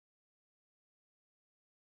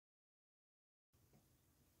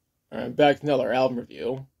Alright, back to another album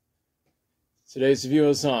review. Today's review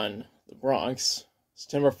is on The Bronx,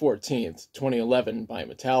 September 14th, 2011 by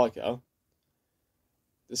Metallica.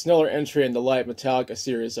 This is another entry in the live Metallica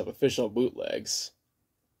series of official bootlegs.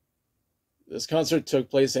 This concert took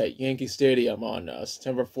place at Yankee Stadium on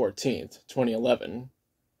September 14th, 2011.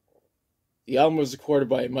 The album was recorded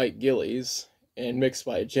by Mike Gillies and mixed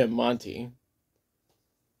by Jim Monty.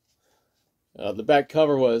 The back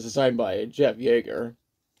cover was designed by Jeff Yeager,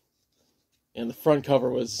 and the front cover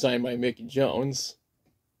was designed by Mickey Jones.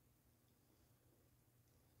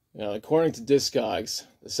 According to Discogs,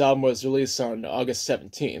 this album was released on August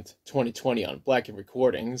 17th, 2020 on Blackened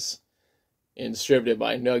Recordings and distributed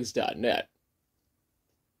by Nugs.net.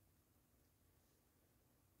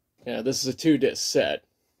 This is a 2-disc set,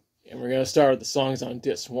 and we're going to start with the songs on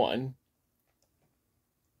disc 1.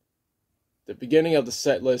 The beginning of the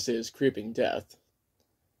set list is Creeping Death.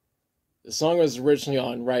 The song was originally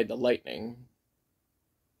on Ride the Lightning.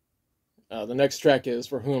 The next track is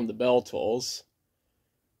For Whom the Bell Tolls,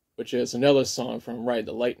 which is another song from Ride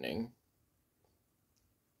the Lightning.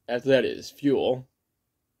 After that is Fuel.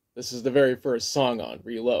 This is the very first song on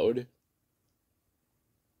Reload.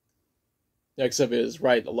 Next up is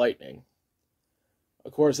Ride the Lightning.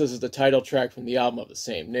 Of course, this is the title track from the album of the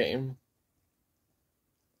same name.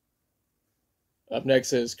 Up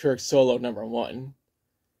next is Kirk's Solo Number 1.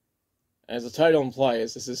 As the title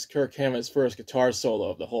implies, this is Kirk Hammett's first guitar solo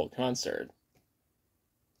of the whole concert.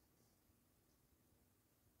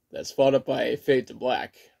 That's followed up by Fade to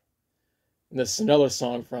Black. And this is another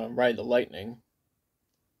song from Ride the Lightning.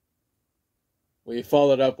 We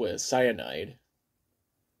followed up with Cyanide.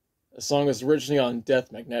 The song was originally on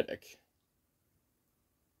Death Magnetic.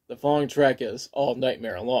 The following track is All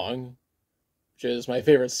Nightmare Long, which is my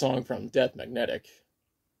favorite song from Death Magnetic.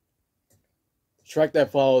 The track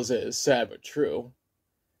that follows is Sad But True.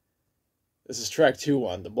 This is track 2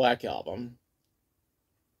 on the Black Album.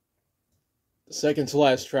 The second to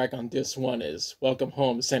last track on disc 1 is Welcome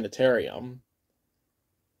Home Sanitarium.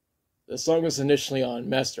 The song was initially on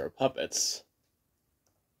Master of Puppets.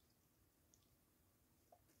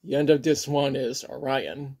 The end of disc 1 is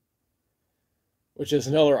Orion, which is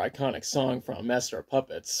another iconic song from Master of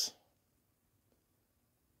Puppets.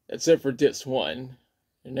 That's it for disc 1,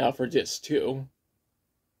 and now for disc 2.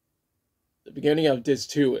 The beginning of disc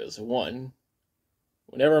 2 is 1.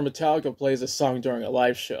 Whenever Metallica plays a song during a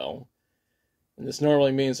live show, and this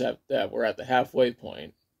normally means that we're at the halfway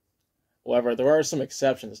point. However, there are some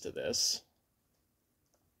exceptions to this.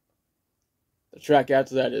 The track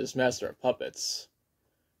after that is Master of Puppets,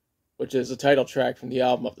 which is the title track from the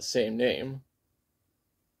album of the same name.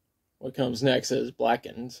 What comes next is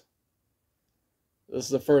Blackened. This is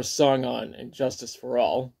the first song on Injustice for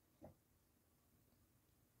All.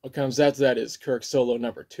 What comes after that is Kirk's Solo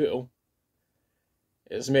Number 2.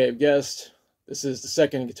 As you may have guessed, this is the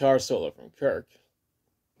second guitar solo from Kirk.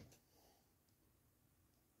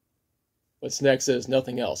 What's next is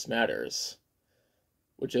Nothing Else Matters,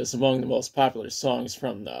 which is among the most popular songs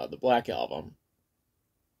from the Black Album.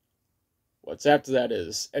 What's after that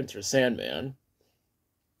is Enter Sandman.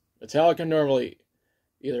 Metallica normally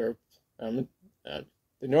either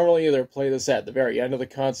play this at the very end of the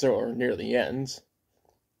concert or near the end.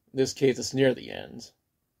 In this case, it's near the end.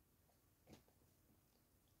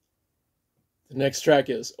 The next track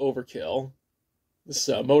is Overkill. This is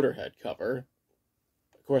a Motorhead cover.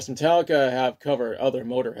 Of course, Metallica have covered other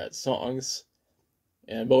Motorhead songs,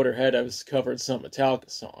 and Motorhead has covered some Metallica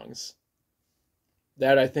songs.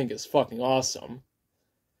 That, I think, is fucking awesome.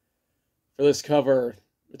 For this cover,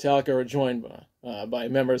 Metallica were joined by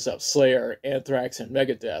members of Slayer, Anthrax, and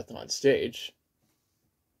Megadeth on stage.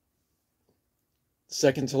 The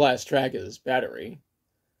second to last track is Battery,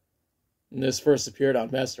 and this first appeared on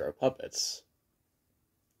Master of Puppets.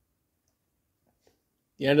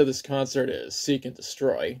 The end of this concert is Seek and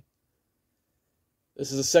Destroy.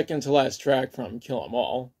 This is the second to last track from Kill 'Em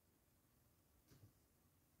All.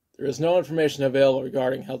 There is no information available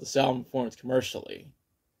regarding how this album performed commercially.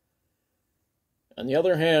 On the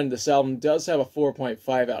other hand, this album does have a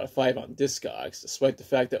 4.5 out of 5 on Discogs, despite the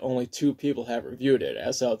fact that only 2 people have reviewed it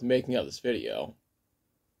as of the making of this video.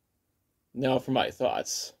 Now for my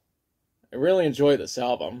thoughts. I really enjoy this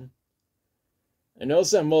album. I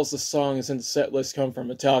noticed that most of the songs in the set list come from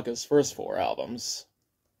Metallica's first 4 albums.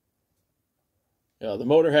 The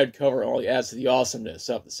Motorhead cover only adds to the awesomeness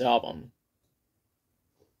of this album.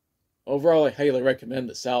 Overall, I highly recommend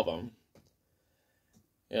this album.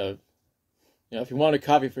 If you want a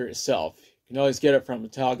copy for yourself, you can always get it from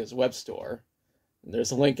Metallica's web store. And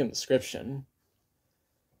there's a link in the description.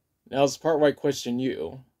 Now it's the part where I question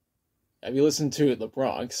you. Have you listened to The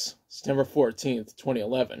Bronx, September 14th,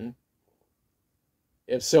 2011?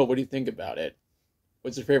 If so, what do you think about it?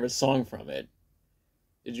 What's your favorite song from it?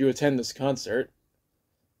 Did you attend this concert?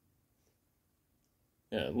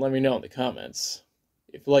 Let me know in the comments.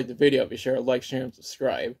 If you liked the video, be sure to like, share, and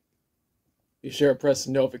subscribe. Be sure to press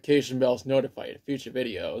the notification bell to notify you of future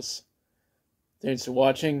videos. Thanks for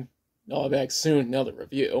watching, and I'll be back soon with another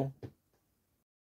review.